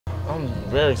I'm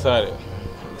very excited.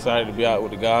 Excited to be out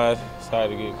with the guys,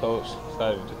 excited to get coached,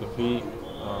 excited to compete.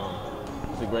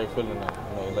 It's a great feeling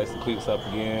to lace the cleats up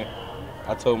again.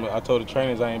 I told the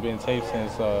trainers I ain't been taped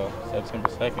since September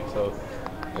 2nd, so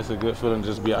it's a good feeling to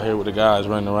just be out here with the guys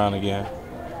running around again.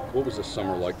 What was this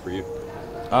summer like for you?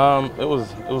 It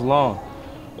was long.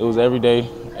 It was everyday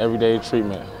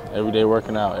treatment, every day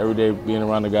working out, every day being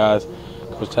around the guys.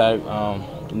 Coach Tag,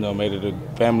 made it a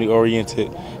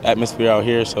family-oriented atmosphere out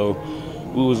here, so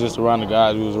we was just around the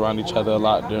guys. We was around each other a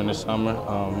lot during the summer,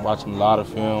 watching a lot of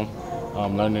film,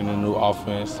 learning a new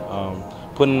offense,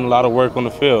 putting in a lot of work on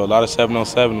the field, a lot of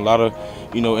 7-on-7, a lot of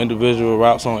individual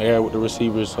routes on air with the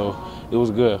receivers. So it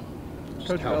was good.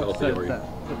 Coach Bell said that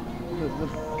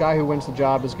the guy who wins the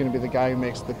job is going to be the guy who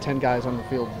makes the 10 guys on the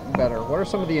field better. What are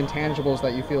some of the intangibles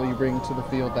that you feel you bring to the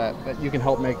field that you can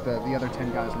help make the other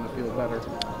 10 guys on the field better?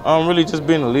 Really just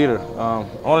being a leader,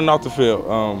 on and off the field.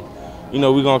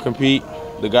 We're going to compete.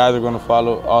 The guys are going to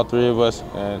follow, all three of us,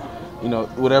 and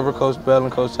whatever Coach Bell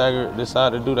and Coach Taggart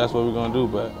decide to do, that's what we're going to do.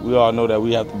 But we all know that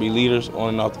we have to be leaders on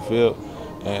and off the field,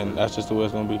 and that's just the way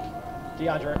it's going to be.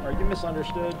 Deondre, are you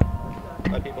misunderstood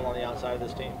by people on the outside of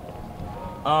this team?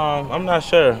 I'm not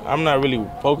sure. I'm not really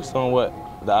focused on what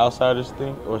the outsiders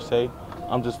think or say.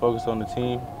 I'm just focused on the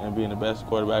team and being the best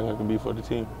quarterback I can be for the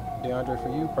team. Deondre, for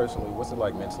you personally, what's it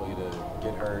like mentally to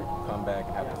get hurt, come back,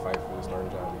 and have to fight for the starting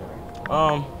job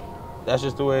again? That's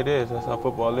just the way it is. That's how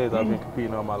football is. I've been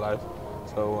competing all my life.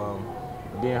 So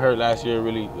being hurt last year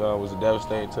really was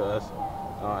devastating to us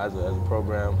as a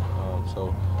program.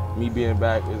 So me being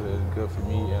back is good for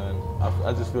me, and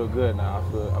I just feel good now.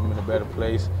 I feel I'm in a better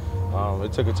place.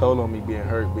 It took a toll on me being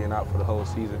hurt, being out for the whole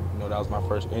season. That was my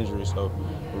first injury. So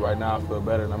right now I feel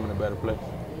better and I'm in a better place.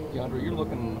 Deondre, you're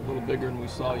looking a little bigger than we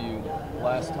saw you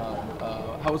last time.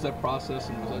 How was that process,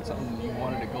 and was that something you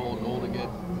wanted a goal to get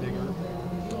bigger?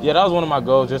 Yeah, that was one of my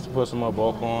goals, just to put some more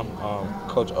bulk on.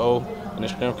 Coach O and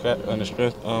the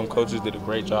strength coaches did a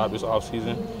great job this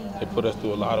offseason. They put us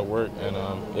through a lot of work, and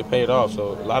it paid off.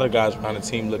 So a lot of guys around the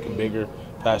team looking bigger,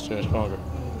 faster, and stronger.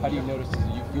 How do you notice? Do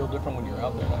you feel different when you're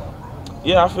out there now?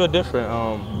 Yeah, I feel different.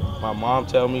 My mom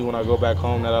tells me when I go back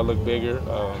home that I look bigger.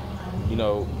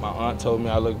 My aunt told me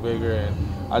I look bigger, and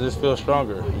I just feel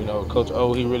stronger. Coach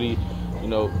O, he really,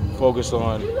 focused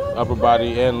on upper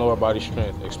body and lower body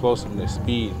strength, explosiveness,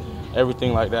 speed,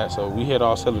 everything like that. So we hit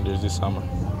all cylinders this summer.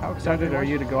 How excited are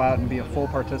you to go out and be a full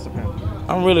participant?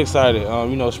 I'm really excited.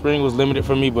 Spring was limited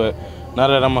for me, but now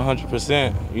that I'm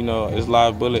 100%, it's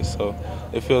live bullets. So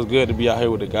it feels good to be out here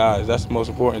with the guys. That's the most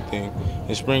important thing.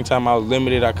 In springtime, I was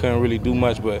limited. I couldn't really do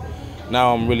much, but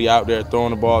now I'm really out there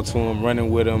throwing the ball to them,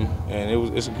 running with them,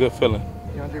 and it's a good feeling.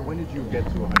 Deondre, when did you get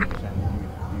to 100%?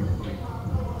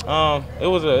 It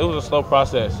was a slow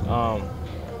process.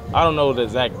 I don't know the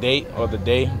exact date or the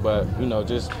day, but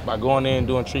just by going in,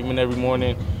 doing treatment every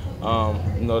morning,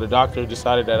 the doctor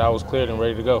decided that I was cleared and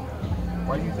ready to go.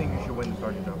 Why do you think you should win the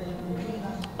starting job?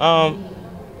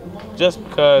 Just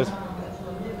because,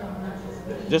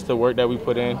 just the work that we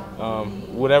put in.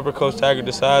 Whatever Coach Taggart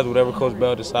decides, whatever Coach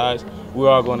Bell decides, we're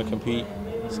all going to compete.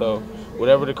 So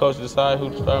whatever the coach decides who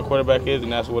the starting quarterback is,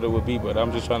 and that's what it would be. But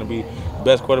I'm just trying to be the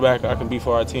best quarterback I can be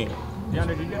for our team.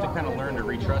 Deondre, did you have to kind of learn to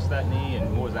retrust that knee,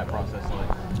 and what was that process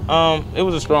like? It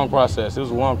was a strong process. It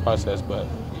was a long process, but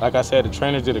like I said, the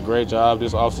trainers did a great job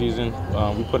this offseason.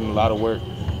 We put in a lot of work,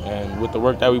 and with the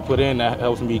work that we put in, that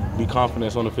helps me be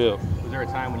confident on the field. Was there a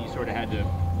time when you sort of had to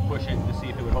push it to see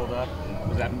if it would hold up?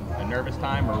 Was that a nervous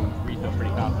time, or were you still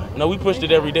pretty confident? No, we pushed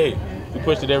it every day. We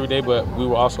pushed it every day, but we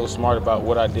were also smart about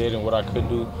what I did and what I could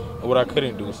do and what I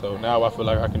couldn't do. So now I feel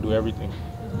like I can do everything.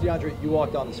 Deondre, you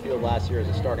walked on this field last year as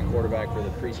a starting quarterback for the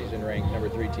preseason ranked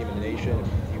 #3 team in the nation.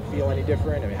 Do you feel any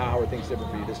different? I mean, how are things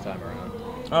different for you this time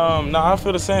around? No, I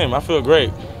feel the same. I feel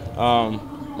great.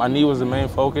 My knee was the main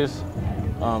focus.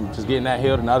 Just getting that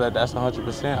healed, and now that that's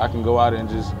 100%, I can go out and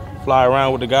just fly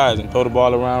around with the guys and throw the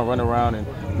ball around, run around, and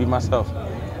be myself.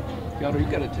 Deondre,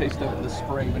 you got a taste of it this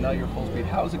spring, but now you're full speed.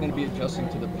 How is it going to be adjusting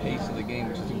to the pace of the game,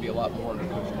 which is going to be a lot more under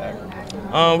Coach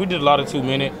Taggart? We did a lot of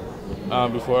 2-minute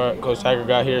before Coach Taggart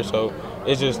got here, so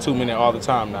it's just 2-minute all the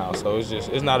time now. So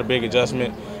it's not a big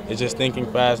adjustment. It's just thinking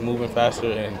fast, moving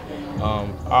faster, and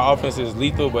our offense is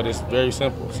lethal, but it's very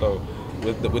simple. So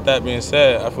with that being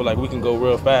said, I feel like we can go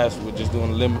real fast with just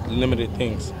doing limited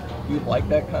things. Do you like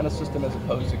that kind of system as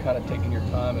opposed to kind of taking your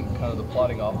time and kind of the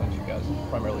plotting offense you guys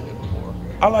primarily did before?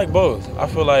 I like both. I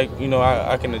feel like,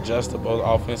 I can adjust to both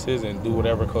offenses and do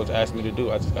whatever coach asks me to do.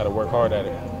 I just got to work hard at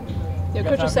it. Yeah,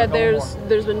 Coach has said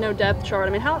there's been no depth chart.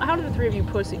 I mean, how do the three of you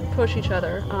push each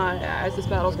other as this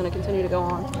battle is going to continue to go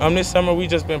on? This summer we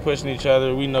just been pushing each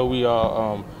other. We know we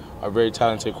all are very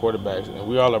talented quarterbacks, and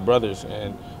we all are brothers,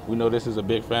 and we know this is a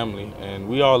big family, and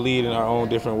we all lead in our own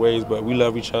different ways, but we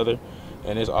love each other,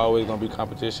 and there's always going to be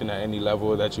competition at any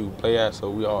level that you play at, so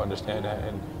we all understand that,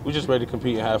 and we're just ready to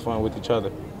compete and have fun with each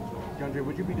other. Deondre,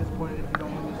 would you be disappointed if you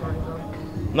don't win the starting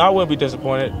job? No, I wouldn't be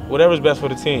disappointed. Whatever's best for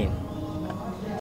the team.